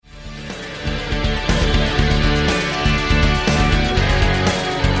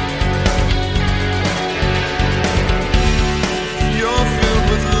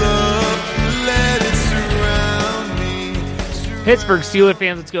Pittsburgh Steelers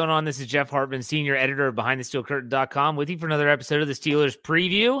fans, what's going on? This is Jeff Hartman, senior editor of BehindTheSteelCurtain.com, with you for another episode of the Steelers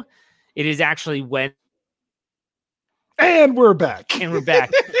Preview. It is actually Wednesday. And we're back. And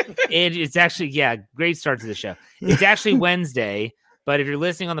it's actually, great start to the show. It's actually Wednesday, but if you're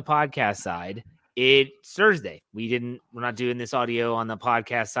listening on the podcast side, it's Thursday. We're not doing this audio on the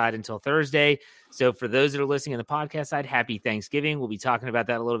podcast side until Thursday. So for those that are listening on the podcast side, happy Thanksgiving. We'll be talking about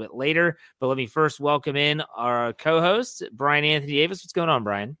that a little bit later. But let me first welcome in our co-host, Brian Anthony Davis. What's going on,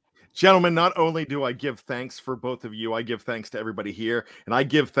 Brian? Gentlemen, not only do I give thanks for both of you, I give thanks to everybody here, and I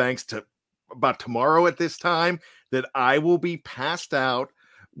give thanks to about tomorrow at this time that I will be passed out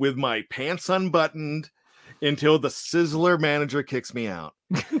with my pants unbuttoned until the Sizzler manager kicks me out.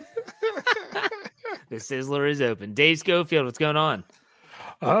 The Sizzler is open. Dave Schofield, what's going on?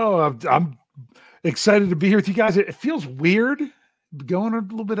 Oh, I'm excited to be here with you guys. It feels weird going a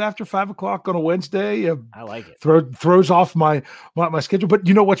little bit after 5 o'clock on a Wednesday. I like it. Throws off my schedule. But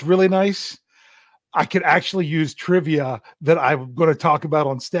you know what's really nice? I could actually use trivia that I'm going to talk about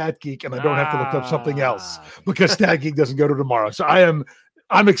on StatGeek, and I don't have to look up something else because StatGeek doesn't go to tomorrow. So I'm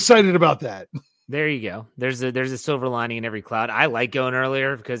excited about that. There you go. There's a silver lining in every cloud. I like going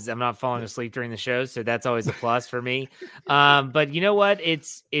earlier because I'm not falling asleep during the show, so that's always a plus for me. But you know what?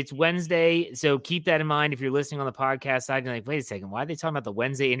 It's Wednesday, so keep that in mind. If you're listening on the podcast side, you're like, wait a second, why are they talking about the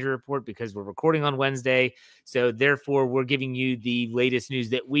Wednesday injury report? Because we're recording on Wednesday, so therefore we're giving you the latest news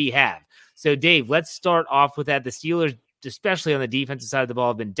that we have. So Dave, let's start off with that. The Steelers, especially on the defensive side of the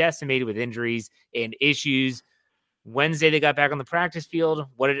ball, have been decimated with injuries and issues. Wednesday, they got back on the practice field.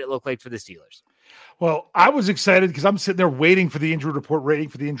 What did it look like for the Steelers? Well, I was excited because I'm sitting there waiting for the injury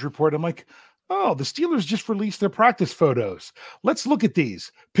report, I'm like, oh, the Steelers just released their practice photos. Let's look at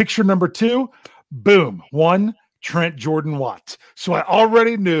these. Picture number 2, boom, 1, Trent Jordan Watt. So I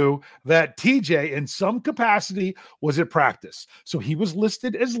already knew that TJ in some capacity was at practice. So he was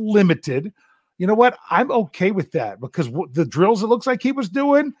listed as limited. You know what? I'm okay with that because the drills it looks like he was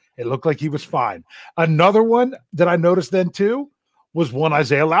doing, it looked like he was fine. Another one that I noticed then too was one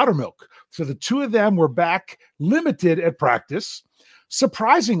Isaiah Loudermilk. So the two of them were back limited at practice.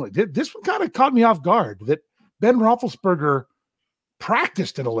 Surprisingly, this one kind of caught me off guard that Ben Roethlisberger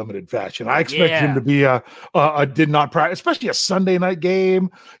practiced in a limited fashion. I expected him to be a did not practice, especially a Sunday night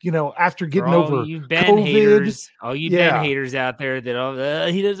game, after getting over you Ben COVID. Haters, all you Ben haters out there that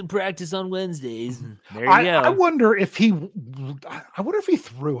he doesn't practice on Wednesdays. There you go. I wonder if he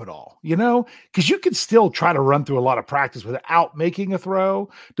threw it all, because you can still try to run through a lot of practice without making a throw,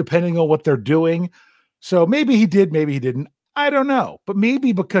 depending on what they're doing. So maybe he did, maybe he didn't. I don't know, but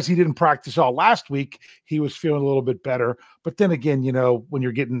maybe because he didn't practice all last week, he was feeling a little bit better. But then again, when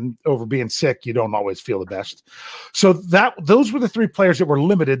you're getting over being sick, you don't always feel the best. So those were the 3 players that were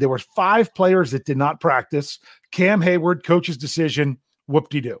limited. There were 5 players that did not practice. Cam Hayward, coach's decision,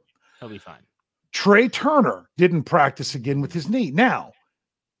 whoop-de-doo. He'll be fine. Trey Turner didn't practice again with his knee. Now,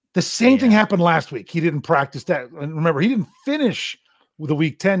 the same thing happened last week. He didn't practice that. And remember, he didn't finish with a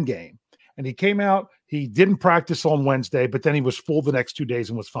Week 10 game. And he came out. He didn't practice on Wednesday, but then he was full the next 2 days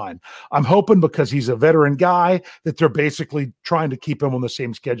and was fine. I'm hoping because he's a veteran guy that they're basically trying to keep him on the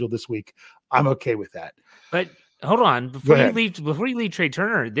same schedule this week. I'm okay with that. But hold on, before you leave Trey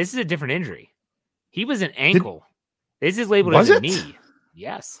Turner, this is a different injury. He was an ankle. This is labeled as a knee.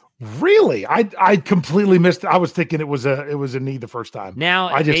 Yes. Really? I completely missed. I was thinking it was a knee the first time. Now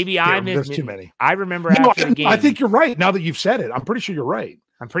I missed. There's too many. I remember after the game. I think you're right. Now that you've said it, I'm pretty sure you're right.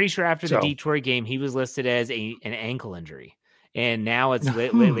 I'm pretty sure after the Detroit game, he was listed as an ankle injury, and now it's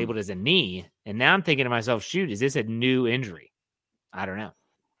labeled as a knee. And now I'm thinking to myself, shoot, is this a new injury? I don't know.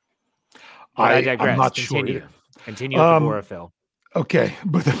 I digress. I'm not sure. Continue with the chlorophyll. Okay,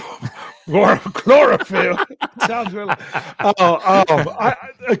 but the chlorophyll sounds really. I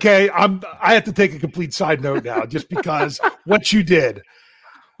have to take a complete side note now, just because what you did.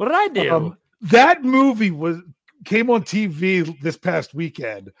 What did I do? That movie came on TV this past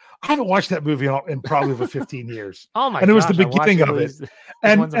weekend. I haven't watched that movie in probably over 15 years. Oh my! And it was the beginning of it.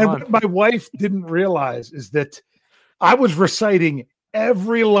 And what my wife didn't realize is that I was reciting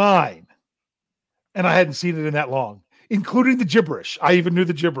every line, and I hadn't seen it in that long, including the gibberish. I even knew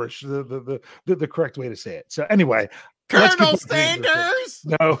the gibberish, the correct way to say it. So anyway, Colonel Sanders.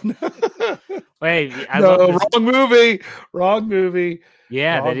 No. Wait, wrong movie.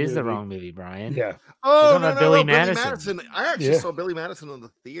 Yeah, that is the wrong movie, Brian. Yeah. Oh, no, Billy Madison. I actually saw Billy Madison in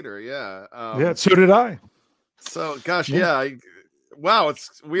the theater. Yeah. So did I. So, gosh, wow,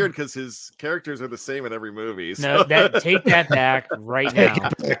 it's weird because his characters are the same in every movie. So. No, take that back right now.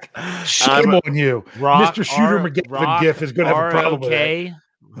 Shame on you. Mr. Shooter McGiff is going to have a problem with it.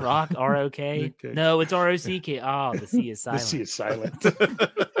 Rock, R-O-K? Okay. No, it's R-O-C-K. Oh, the C is The silent. C is silent.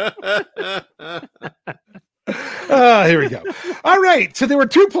 Here we go. All right. So there were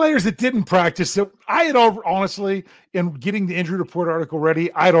two players that didn't practice. So I had honestly, in getting the injury report article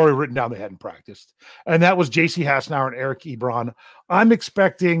ready, I had already written down they hadn't practiced. And that was JC Hassenauer and Eric Ebron. I'm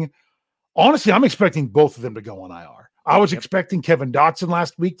expecting both of them to go on IR. I was expecting Kevin Dotson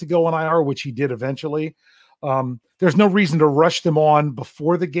last week to go on IR, which he did eventually. There's no reason to rush them on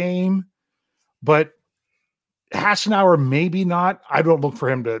before the game, but Hassenauer, maybe not. I don't look for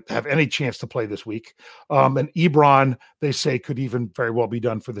him to have any chance to play this week. And Ebron, they say, could even very well be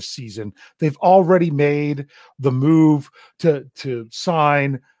done for the season. They've already made the move to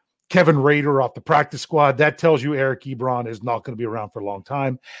sign Kevin Rader off the practice squad. That tells you Eric Ebron is not going to be around for a long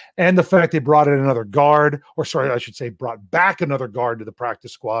time. And the fact they brought in another guard, brought back another guard to the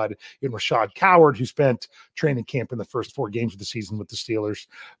practice squad in Rashad Coward, who spent training camp in the first 4 games of the season with the Steelers.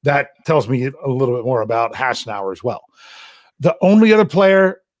 That tells me a little bit more about Hassenauer as well. The only other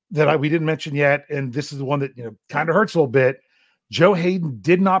player that we didn't mention yet, and this is the one that kind of hurts a little bit, Joe Hayden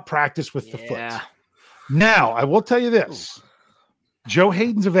did not practice with the foot. Now, I will tell you this. Joe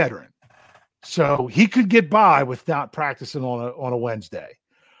Hayden's a veteran, so he could get by without practicing on a Wednesday.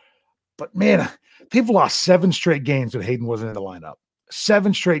 But man, they've lost 7 straight games that Hayden wasn't in the lineup.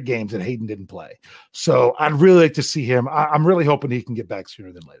 7 straight games that Hayden didn't play. So I'd really like to see him. I'm really hoping he can get back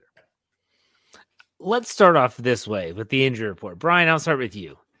sooner than later. Let's start off this way with the injury report. Brian, I'll start with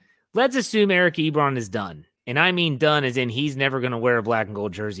you. Let's assume Eric Ebron is done. And I mean done as in he's never going to wear a black and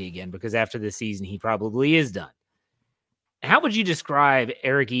gold jersey again, because after this season, he probably is done. How would you describe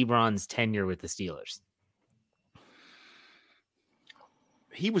Eric Ebron's tenure with the Steelers?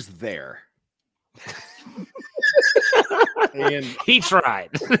 He was there. And he tried.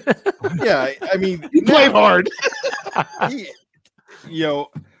 Yeah, I mean, he played hard.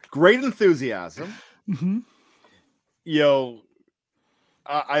 Great enthusiasm. Mm-hmm.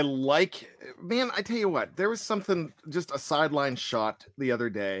 I like, man, I tell you what, there was something, just a sideline shot the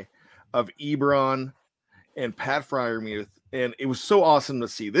other day of Ebron and Pat Freiermuth, and it was so awesome to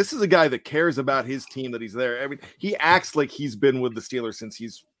see. This is a guy that cares about his team, that he's there. I mean, he acts like he's been with the Steelers since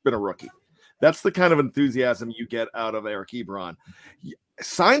he's been a rookie. That's the kind of enthusiasm you get out of Eric Ebron.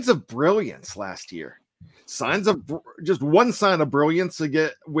 Signs of brilliance last year. Just one sign of brilliance to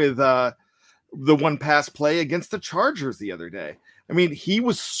get with the one pass play against the Chargers the other day. I mean, he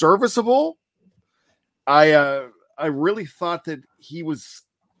was serviceable. I really thought that he was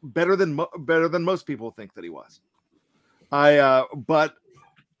better than most people think that he was. But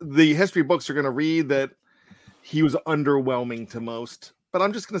the history books are going to read that he was underwhelming to most. But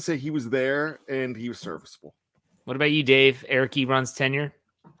I'm just going to say he was there and he was serviceable. What about you, Dave? Eric Ebron's tenure?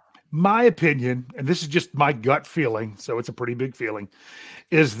 My opinion, and this is just my gut feeling, so it's a pretty big feeling,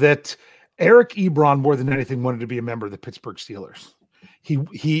 is that Eric Ebron, more than anything, wanted to be a member of the Pittsburgh Steelers.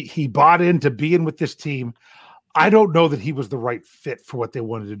 He bought into being with this team. I don't know that he was the right fit for what they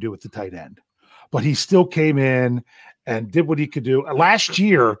wanted to do with the tight end, but he still came in and did what he could do. Last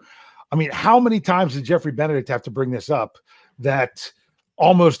year, I mean, how many times did Jeffrey Benedict have to bring this up, that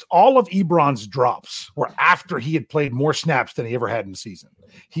almost all of Ebron's drops were after he had played more snaps than he ever had in the season.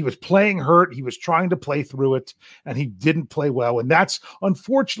 He was playing hurt. He was trying to play through it, and he didn't play well. And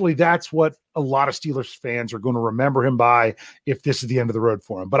unfortunately, that's what a lot of Steelers fans are going to remember him by if this is the end of the road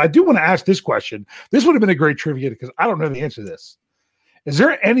for him. But I do want to ask this question. This would have been a great trivia because I don't know the answer to this. Is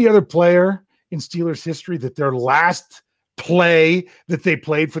there any other player in Steelers history that their last play that they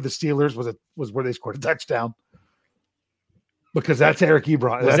played for the Steelers was where they scored a touchdown? Because that's Eric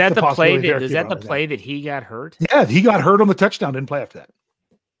Ebron. Was that the play? Was that the play that he got hurt? Yeah, he got hurt on the touchdown. Didn't play after that.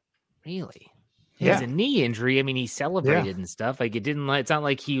 Really? He has a knee injury. I mean, he celebrated and stuff. Like it's not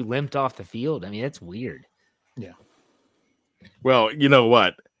like he limped off the field. I mean, that's weird. Yeah. Well, you know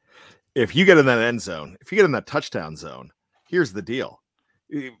what? If you get in that end zone, if you get in that touchdown zone, here's the deal.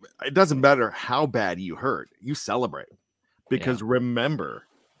 It doesn't matter how bad you hurt. You celebrate. Because remember,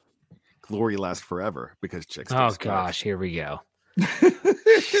 glory lasts forever because chicks. Oh gosh, here we go.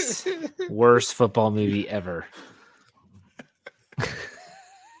 Worst football movie ever.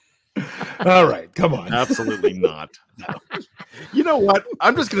 All right, come on. Absolutely not. No. You know what?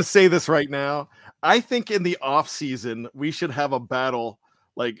 I'm just going to say this right now. I think in the off season we should have a battle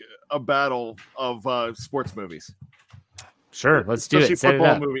of sports movies. Sure, let's do it. Set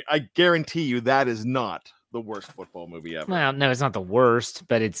football movie. I guarantee you that is not the worst football movie ever. Well, no, it's not the worst,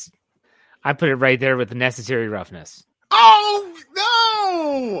 but I put it right there with the Necessary Roughness. Oh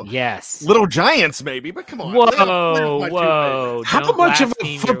no! Yes, Little Giants, maybe, but come on. Whoa! How much of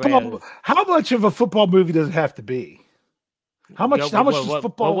a football movie does it have to be? How much does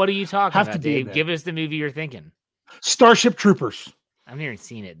football what are you talking have about, to be in Dave? there? Give us the movie you're thinking. Starship Troopers. I've never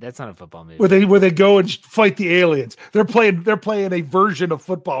seen it. That's not a football movie. Where they go and fight the aliens. They're playing a version of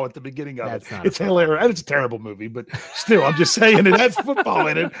football at the beginning of it. It's hilarious. And it's a terrible movie, but still, I'm just saying it has football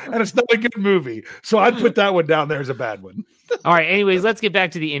in it, and it's not a good movie. So I'd put that one down there as a bad one. All right. Anyways, let's get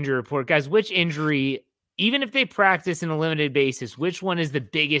back to the injury report, guys. Which injury, even if they practice in a limited basis, which one is the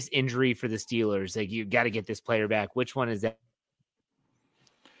biggest injury for the Steelers? Like, you got to get this player back. Which one is that?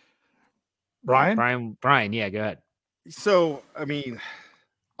 Brian. Yeah, go ahead. So, I mean,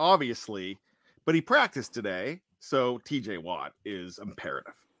 obviously, but he practiced today, so TJ Watt is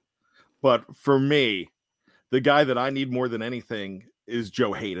imperative. But for me, the guy that I need more than anything is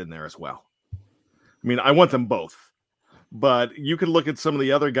Joe Hayden there as well. I mean, I want them both, but you can look at some of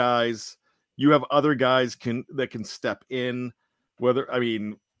the other guys. You have other guys that can step in, with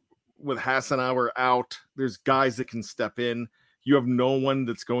Hassenauer out, there's guys that can step in. You have no one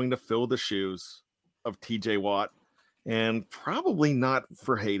that's going to fill the shoes of TJ Watt. And probably not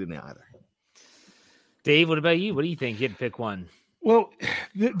for Hayden either. Dave, what about you? What do you think? You'd pick one. Well,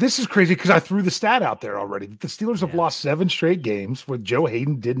 this is crazy because I threw the stat out there already. The Steelers have lost 7 straight games where Joe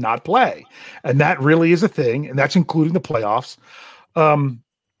Hayden did not play. And that really is a thing, and that's including the playoffs.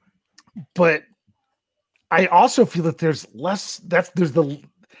 But I also feel that there's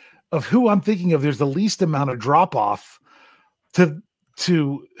of who I'm thinking of, there's the least amount of drop-off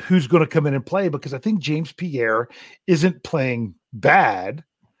to who's going to come in and play, because I think James Pierre isn't playing bad.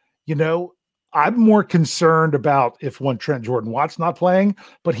 You know, I'm more concerned about if Trent Jordan Watt's not playing,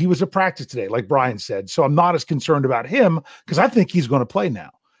 but he was at practice today, like Brian said. So I'm not as concerned about him because I think he's going to play now.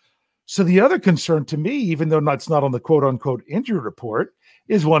 So the other concern to me, even though it's not on the quote unquote injury report,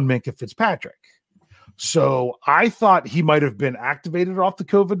 is one Minkah Fitzpatrick. So I thought he might have been activated off the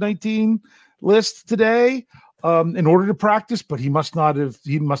COVID-19 list today in order to practice, but he must not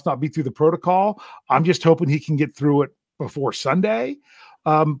be through the protocol. I'm just hoping he can get through it before Sunday,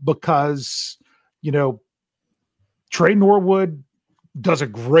 because, you know, Trey Norwood does a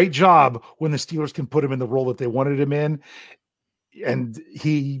great job when the Steelers can put him in the role that they wanted him in. And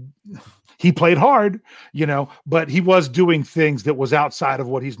he played hard, you know, but he was doing things that was outside of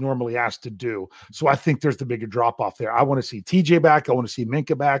what he's normally asked to do. So I think there's the bigger drop off there. I want to see TJ back. I want to see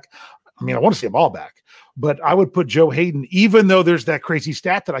Minkah back. I mean, I want to see them all back, but I would put Joe Hayden, even though there's that crazy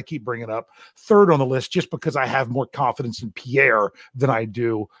stat that I keep bringing up, third on the list, just because I have more confidence in Pierre than I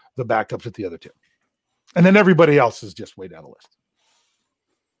do the backups at the other two. And then everybody else is just way down the list.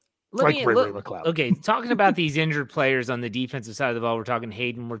 Okay, talking about these injured players on the defensive side of the ball, we're talking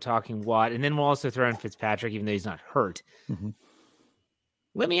Hayden, we're talking Watt, and then we'll also throw in Fitzpatrick, even though he's not hurt. Mm-hmm.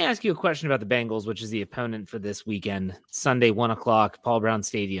 Let me ask you a question about the Bengals, which is the opponent for this weekend, Sunday, 1:00, Paul Brown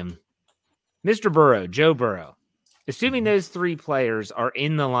Stadium. Mr. Burrow, Joe Burrow, assuming those 3 players are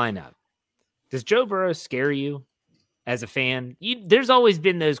in the lineup, does Joe Burrow scare you as a fan? There's always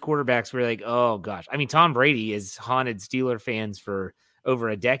been those quarterbacks where you're like, oh gosh. I mean, Tom Brady has haunted Steeler fans for over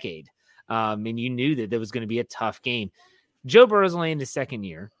a decade. And you knew that there was going to be a tough game. Joe Burrow's only in his second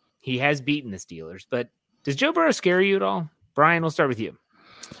year. He has beaten the Steelers, but does Joe Burrow scare you at all? Brian, we'll start with you.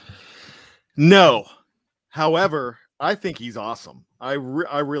 No. However, I think he's awesome. I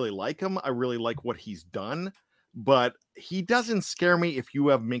really like him. I really like what he's done, but he doesn't scare me if you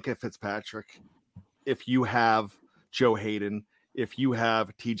have Minkah Fitzpatrick, if you have Joe Hayden, if you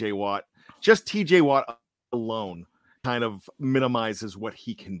have TJ Watt. Just TJ Watt alone kind of minimizes what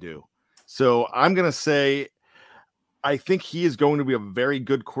he can do. So I'm going to say, I think he is going to be a very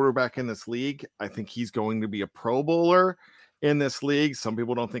good quarterback in this league. I think he's going to be a Pro Bowler in this league. Some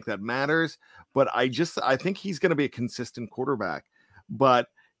people don't think that matters, but I think he's going to be a consistent quarterback. But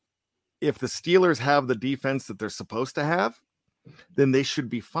if the Steelers have the defense that they're supposed to have, then they should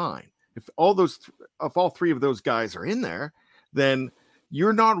be fine. If all 3 of those guys are in there, then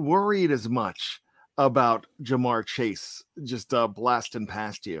you're not worried as much about Jamar Chase just blasting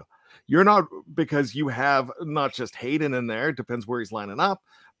past you. You're not, because you have not just Hayden in there, it depends where he's lining up,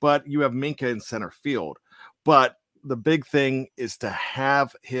 but you have Minkah in center field. But the big thing is to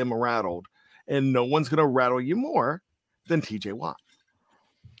have him rattled, and no one's going to rattle you more than TJ Watt.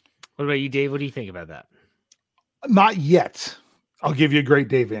 What about you, Dave? What do you think about that? Not yet. I'll give you a great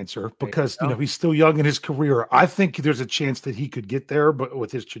Dave answer because, you know, he's still young in his career. I think there's a chance that he could get there, but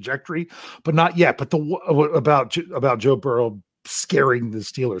with his trajectory, but not yet. But about Joe Burrow scaring the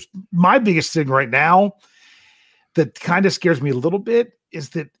Steelers, my biggest thing right now that kind of scares me a little bit is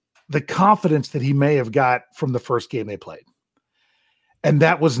that the confidence that he may have got from the first game they played. And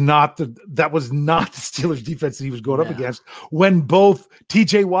that was not the Steelers defense that he was going up against when both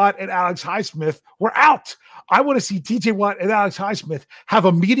TJ Watt and Alex Highsmith were out. I want to see TJ Watt and Alex Highsmith have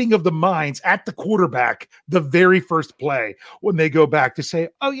a meeting of the minds at the quarterback the very first play when they go back to say,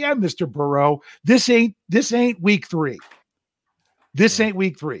 "Oh yeah, Mr. Burrow, this ain't week 3. This ain't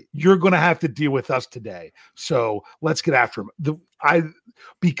week 3. You're going to have to deal with us today. So let's get after him."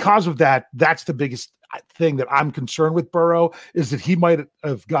 Because of that, that's the biggest thing that I'm concerned with Burrow, is that he might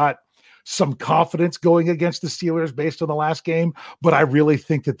have got some confidence going against the Steelers based on the last game, but I really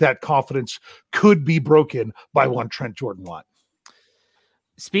think that confidence could be broken by one Trent Jordan-Watt.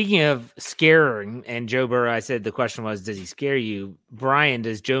 Speaking of scaring, and Joe Burrow, I said the question was, does he scare you? Brian,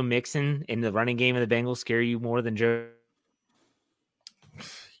 does Joe Mixon in the running game of the Bengals scare you more than Joe?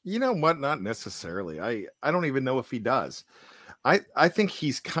 You know what? Not necessarily. I don't even know if he does. I think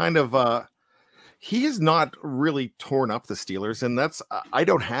he's kind of he has not really torn up the Steelers, and I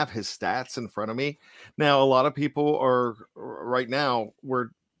don't have his stats in front of me. Now, a lot of people are right now,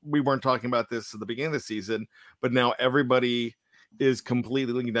 we weren't talking about this at the beginning of the season, but now everybody is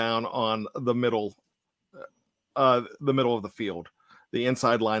completely down on the middle of the field, the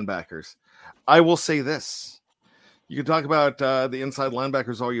inside linebackers. I will say this. You can talk about the inside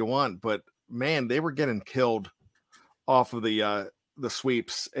linebackers all you want, but man, they were getting killed off of the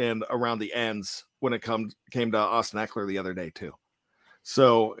sweeps and around the ends when it came to Austin Eckler the other day too.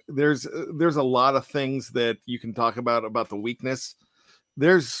 So there's a lot of things that you can talk about the weakness.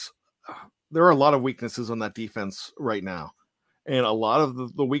 There are a lot of weaknesses on that defense right now. And a lot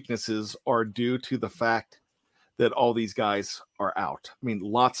of the weaknesses are due to the fact that all these guys are out. I mean,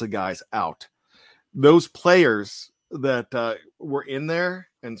 lots of guys out. Those players that were in there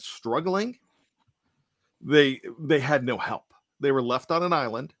and struggling, they had no help. They were left on an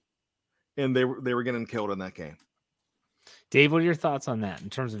island, and they were getting killed in that game. Dave, what are your thoughts on that in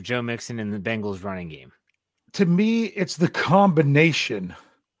terms of Joe Mixon and the Bengals running game? To me, it's the combination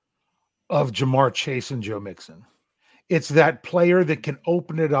of Jamar Chase and Joe Mixon. It's that player that can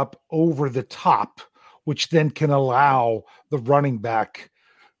open it up over the top, which then can allow the running back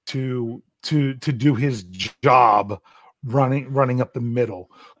to do his job running up the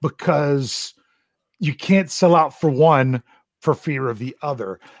middle, because you can't sell out for one for fear of the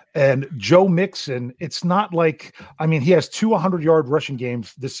other. And Joe Mixon, it's not like, I mean, he has 2 100-yard rushing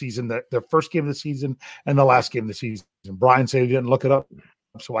games this season, the first game of the season and the last game of the season. Brian said he didn't look it up,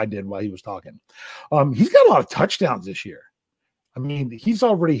 so I did while he was talking. He's got a lot of touchdowns this year. I mean, he's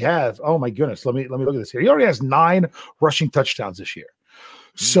already has, oh my goodness, let me look at this here. He already has 9 rushing touchdowns this year.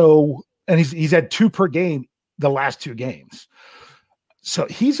 So, and he's had 2 per game the last 2 games. So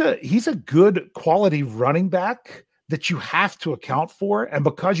he's a good quality running back that you have to account for. And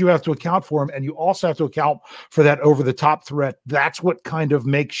because you have to account for him, and you also have to account for that over-the-top threat, that's what kind of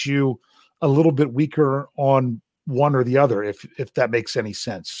makes you a little bit weaker on one or the other, if that makes any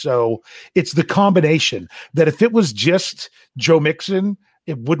sense. So it's the combination that if it was just Joe Mixon,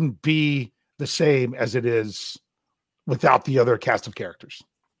 it wouldn't be the same as it is without the other cast of characters.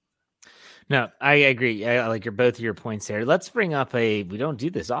 No, I agree. I like both of your points there. Let's bring up we don't do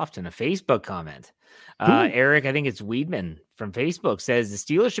this often, a Facebook comment. Eric, I think it's Weedman from Facebook, says the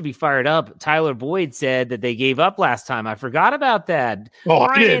Steelers should be fired up. Tyler Boyd said that they gave up last time. I forgot about that. Oh,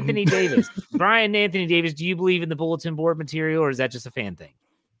 Brian Anthony Davis, do you believe in the bulletin board material, or is that just a fan thing?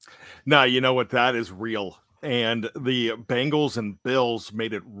 No, you know what? That is real. And the Bengals and Bills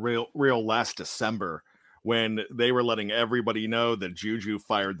made it real last December when they were letting everybody know that Juju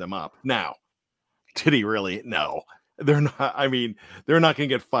fired them up. Now, did he really? No, they're not. I mean, they're not going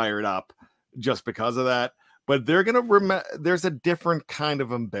to get fired up just because of that, but they're going to there's a different kind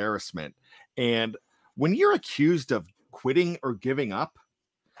of embarrassment. And when you're accused of quitting or giving up,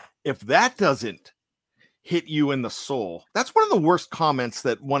 if that doesn't hit you in the soul, that's one of the worst comments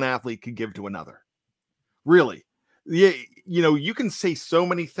that one athlete could give to another. Really. Yeah, you know, you can say so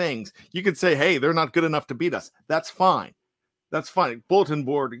many things. You could say, hey, they're not good enough to beat us. That's fine. That's fine. Bulletin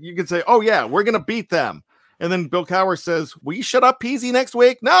board, you can say, oh yeah, we're going to beat them. And then Bill Cowher says, will you shut up Peasy next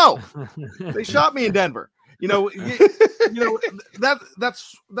week? No, they shot me in Denver. You know,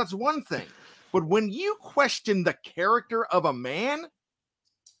 that's one thing. But when you question the character of a man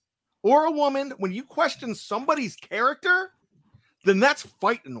or a woman, when you question somebody's character, then that's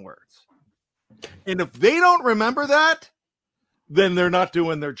fighting words. And if they don't remember that, then they're not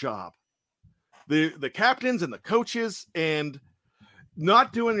doing their job. The captains and the coaches and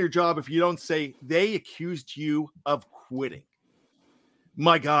not doing your job if you don't say they accused you of quitting.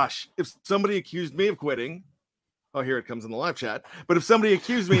 My gosh, if somebody accused me of quitting, oh, here it comes in the live chat. But if somebody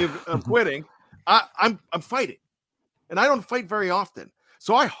accused me of quitting, I'm fighting. and I don't fight very often.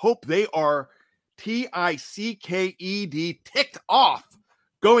 So I hope they are ticked, ticked off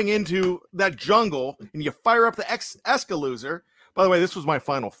going into that jungle, and you fire up the Escalooser. By the way, this was my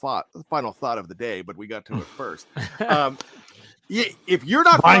final thought of the day, but we got to it first. If you're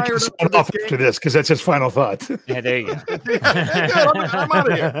not Brian fired can up off after this because that's his final thought. Yeah, there you go. I'm out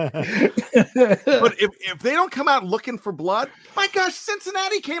of here. But if they don't come out looking for blood, my gosh,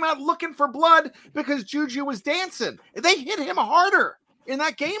 Cincinnati came out looking for blood because Juju was dancing. They hit him harder in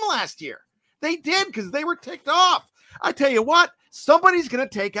that game last year. They did because they were ticked off. I tell you what, somebody's going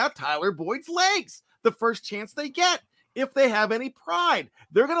to take out Tyler Boyd's legs the first chance they get. If they have any pride,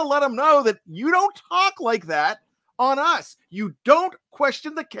 they're going to let them know that you don't talk like that on us. You don't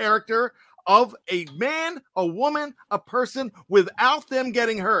question the character of a man, a woman, a person without them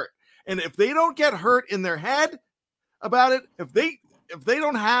getting hurt. And if they don't get hurt in their head about it, if they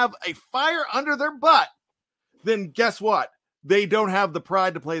don't have a fire under their butt, then guess what? They don't have the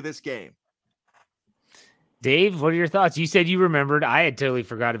pride to play this game. Dave, what are your thoughts? You said you remembered. I had totally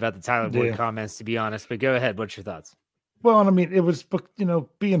forgot about the Tyler Boyd comments, to be honest, but go ahead. What's your thoughts? Well, I mean, it was,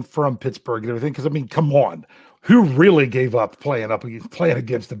 being from Pittsburgh and everything, because, I mean, come on. Who really gave up playing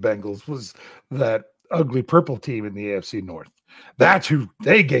against the Bengals was that ugly purple team in the AFC North. That's who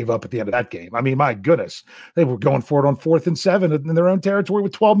they gave up at the end of that game. I mean, my goodness, they were going for it on 4th and 7 in their own territory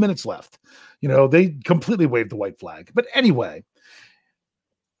with 12 minutes left. They completely waved the white flag. But anyway,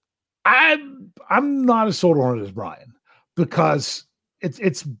 I'm not as sold on it as Brian, because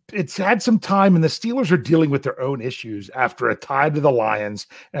it's had some time, and the Steelers are dealing with their own issues after a tie to the Lions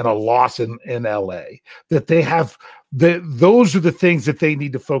and a loss in LA. That they have those are the things that they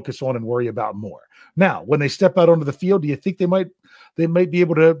need to focus on and worry about more. Now, when they step out onto the field, do you think they might be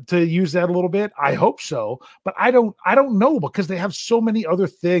able to use that a little bit? I hope so, but I don't know, because they have so many other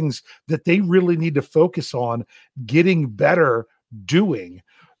things that they really need to focus on getting better doing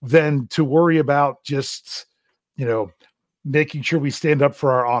than to worry about just, making sure we stand up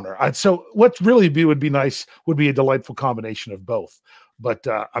for our honor. So what really would be nice would be a delightful combination of both. But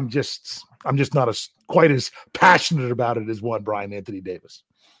I'm just not quite as passionate about it as one Brian Anthony Davis.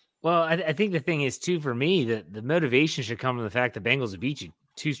 Well, I think the thing is, too, for me, that the motivation should come from the fact the Bengals have beat you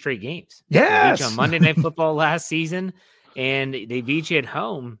 2 straight games. Yes. They beat you on Monday Night Football last season, and they beat you at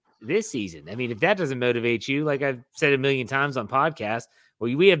home this season. I mean, if that doesn't motivate you, like I've said a million times on podcasts,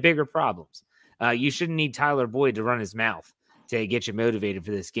 well, we have bigger problems. You shouldn't need Tyler Boyd to run his mouth to get you motivated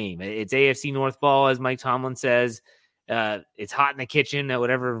for this game. It's AFC North ball, as Mike Tomlin says. It's hot in the kitchen,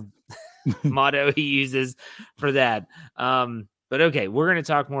 whatever motto he uses for that. But okay, we're going to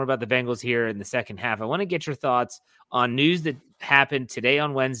talk more about the Bengals here in the second half. I want to get your thoughts on news that happened today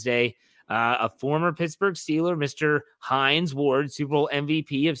on Wednesday. A former Pittsburgh Steeler, Mr. Hines Ward, Super Bowl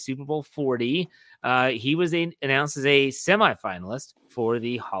MVP of Super Bowl 40. He was announced as a semifinalist for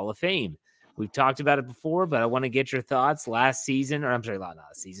the Hall of Fame. We've talked about it before, but I want to get your thoughts.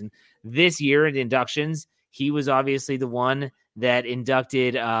 This year in inductions, he was obviously the one that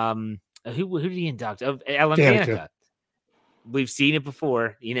inducted, who did he induct? Alan Faneca. We've seen it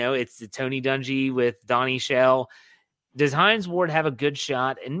before. It's the Tony Dungy with Donnie Shell. Does Hines Ward have a good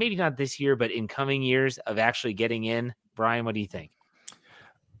shot, and maybe not this year, but in coming years, of actually getting in? Brian, what do you think?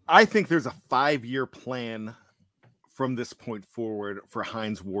 I think there's a 5-year plan from this point forward for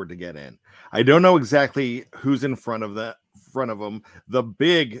Hines Ward to get in. I don't know exactly who's in front of him. The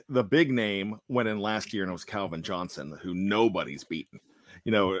big name went in last year, and it was Calvin Johnson, who nobody's beaten.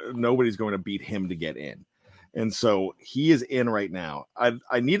 Nobody's going to beat him to get in. And so he is in right now.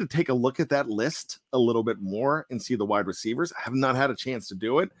 I need to take a look at that list a little bit more and see the wide receivers. I have not had a chance to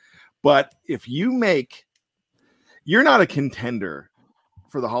do it. But if you're not a contender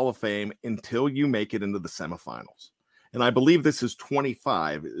for the Hall of Fame until you make it into the semifinals. And I believe this is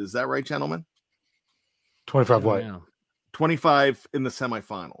 25. Is that right, gentlemen? 25 what? 25 in the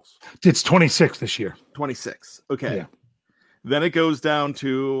semifinals. It's 26 this year. 26. Okay. Yeah. Then it goes down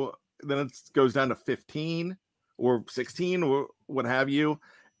to 15 or 16 or what have you.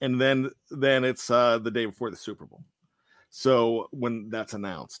 And then it's the day before the Super Bowl. So when that's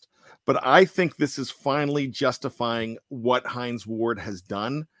announced. But I think this is finally justifying what Hines Ward has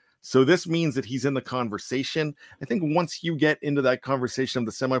done. So this means that he's in the conversation. I think once you get into that conversation of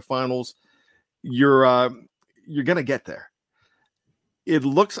the semifinals, you're going to get there. If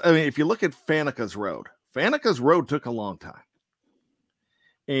you look at Faneca's road took a long time.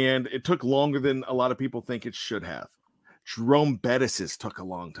 And it took longer than a lot of people think it should have. Jerome Bettis's took a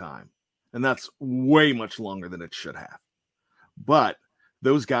long time. And that's way much longer than it should have. But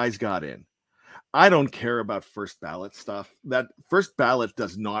those guys got in. I don't care about first ballot stuff. That first ballot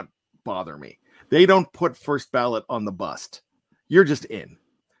does not bother me. They don't put first ballot on the bust. You're just in.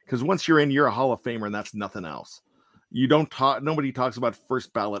 Because once you're in, you're a Hall of Famer, and that's nothing else. You don't talk. Nobody talks about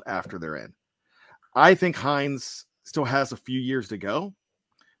first ballot after they're in. I think Hines still has a few years to go,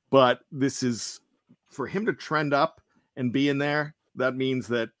 but this is for him to trend up and be in there. That means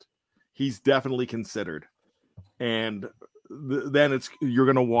that he's definitely considered, and then you're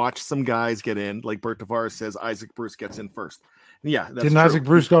going to watch some guys get in, like Bert Tavares says. Isaac Bruce gets in first. And yeah, that's didn't true. Isaac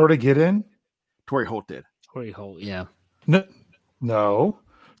Bruce already get in? Torrey Holt did. Torrey Holt, yeah. No.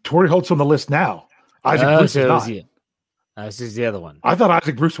 Torrey Holt's on the list now. Isaac Bruce is not. This is the other one. I thought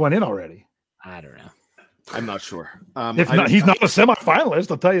Isaac Bruce went in already. I don't know. I'm not sure. If not, he's not a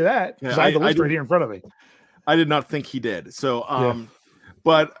semifinalist. I'll tell you that. Yeah, I have the list right here in front of me. I did not think he did. So,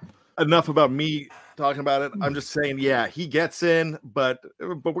 but enough about me talking about it. I'm just saying, yeah, he gets in, but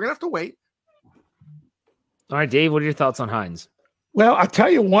we're gonna have to wait. All right, Dave, what are your thoughts on Hines? Well, I'll tell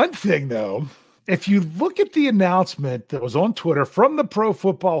you one thing though. If you look at the announcement that was on Twitter from the Pro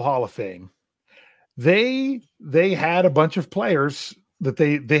Football Hall of Fame, they had a bunch of players that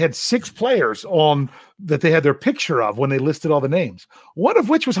they had 6 players on that they had their picture of when they listed all the names, one of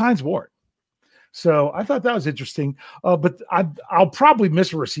which was Hines Ward. So I thought that was interesting. But I'll probably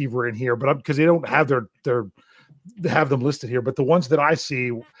miss a receiver in here, but because they don't have they have them listed here. But the ones that I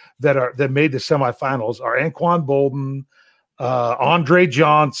see that made the semifinals are Anquan Bolden, Andre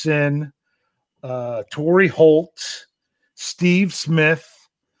Johnson, Torrey Holt, Steve Smith,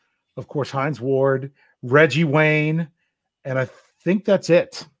 of course, Hines Ward, Reggie Wayne, and I think that's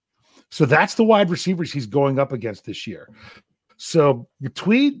it. So that's the wide receivers he's going up against this year. So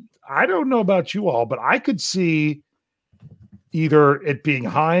between, I don't know about you all, but I could see either it being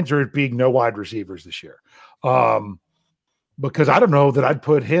Hines or it being no wide receivers this year. Because I don't know that I'd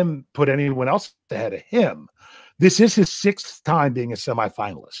put anyone else ahead of him. This is his 6th time being a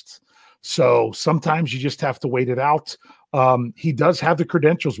semifinalist. So sometimes you just have to wait it out. He does have the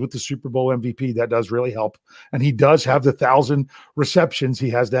credentials with the Super Bowl MVP. That does really help. And he does have the 1,000 receptions.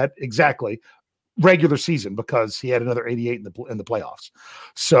 He has that exactly regular season because he had another 88 in the playoffs.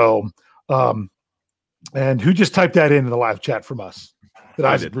 So, and who just typed that in the live chat from us that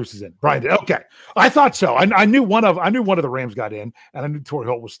Isaac Bruce is in? Brian did. Okay. I thought so. I knew one of the Rams got in, and I knew Torrey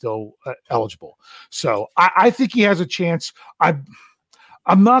Holt was still eligible. So I think he has a chance.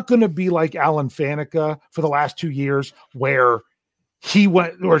 I'm not going to be like Alan Faneca for the last 2 years where he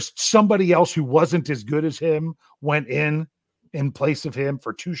went or somebody else who wasn't as good as him went in place of him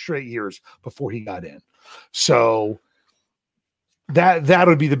for 2 straight years before he got in. So that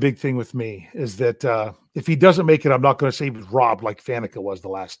would be the big thing with me is that if he doesn't make it, I'm not going to say he was robbed like Faneca was the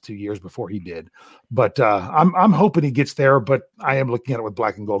last 2 years before he did. But I'm hoping he gets there, but I am looking at it with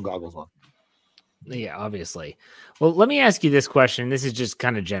black and gold goggles on. Yeah, obviously. Well, let me ask you this question. This is just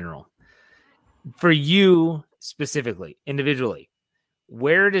kind of general. For you specifically, individually,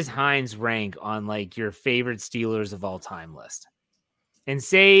 where does Hines rank on like your favorite Steelers of all time list? And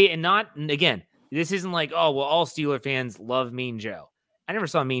again, this isn't like, oh, well, all Steeler fans love Mean Joe. I never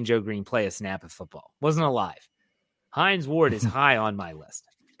saw Mean Joe Green play a snap of football. Wasn't alive. Hines Ward is high on my list.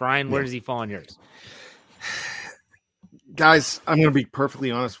 Brian, where does he fall on yours? Guys, I'm going to be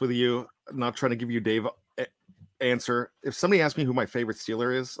perfectly honest with you. I'm not trying to give you Dave answer. If somebody asks me who my favorite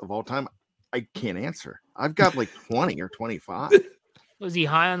Steeler is of all time, I can't answer. I've got like 20 or 25. Was he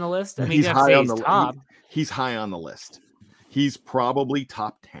high on the list? I mean, he's high on the top. He's high on the list. He's probably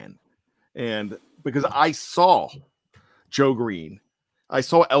top 10. And because I saw Joe Green, I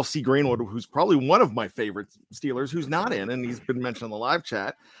saw LC Greenwood, who's probably one of my favorite Steelers, who's not in, and he's been mentioned in the live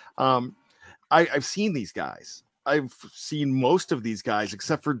chat. I've seen these guys. I've seen most of these guys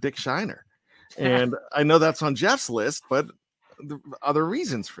except for Dick Shiner. And I know that's on Jeff's list, but there are other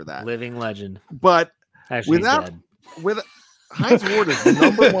reasons for that. Living legend. But actually, with Hines Ward is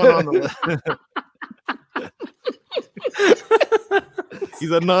number 1 on the list.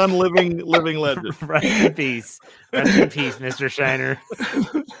 He's a non-living legend. Rest in peace. Rest in peace, Mr. Shiner.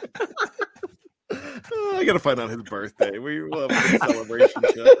 I gotta find out his birthday. We will have a celebration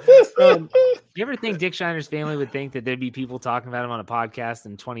show. You ever think Dick Shiner's family would think that there'd be people talking about him on a podcast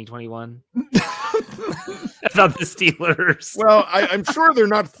in 2021 about the Steelers? Well, I'm sure they're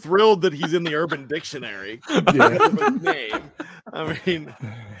not thrilled that he's in the Urban Dictionary. His name. I mean,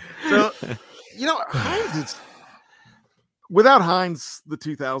 so Hines without Hines, the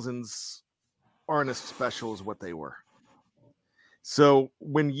 2000s aren't as special as what they were. So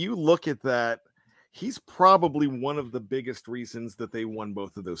when you look at that, he's probably one of the biggest reasons that they won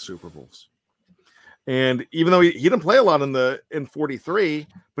both of those Super Bowls. And even though he didn't play a lot in 43,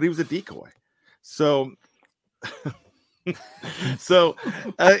 but he was a decoy. So So,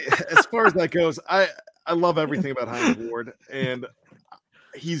 as far as that goes, I love everything about Hines Ward, and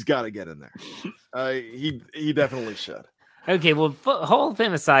he's got to get in there. He definitely should. Okay, well, Hall of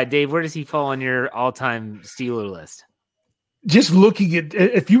Fame aside, Dave, where does he fall on your all-time Steeler list? Just looking at,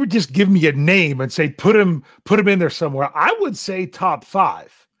 if you would just give me a name and say put him in there somewhere, I would say top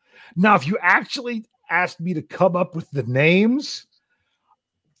 5. Now, if you actually asked me to come up with the names,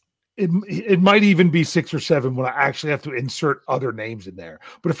 it might even be 6 or 7 when I actually have to insert other names in there.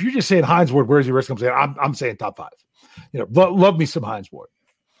 But if you're just saying Hines Ward, where's your risk? I'm saying top 5. Love me some Hines Ward.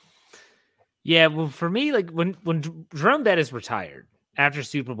 Yeah, well, for me, like when Jerome Bettis retired after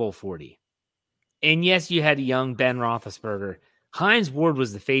Super Bowl 40, and yes, you had a young Ben Roethlisberger, Hines Ward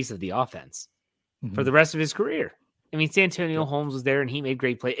was the face of the offense for the rest of his career. I mean, Santonio Holmes was there and he made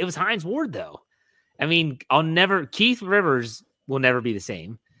great play. It was Hines Ward, though. I mean, Keith Rivers will never be the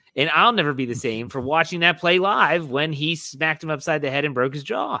same. And I'll never be the same for watching that play live when he smacked him upside the head and broke his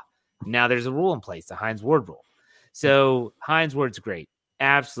jaw. Now there's a rule in place, the Hines Ward rule. So Hines Ward's great.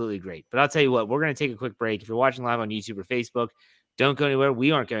 Absolutely great. But I'll tell you what, we're going to take a quick break. If you're watching live on YouTube or Facebook, don't go anywhere.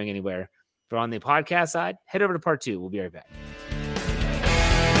 We aren't going anywhere. If you're on the podcast side, head over to part 2. We'll be right back.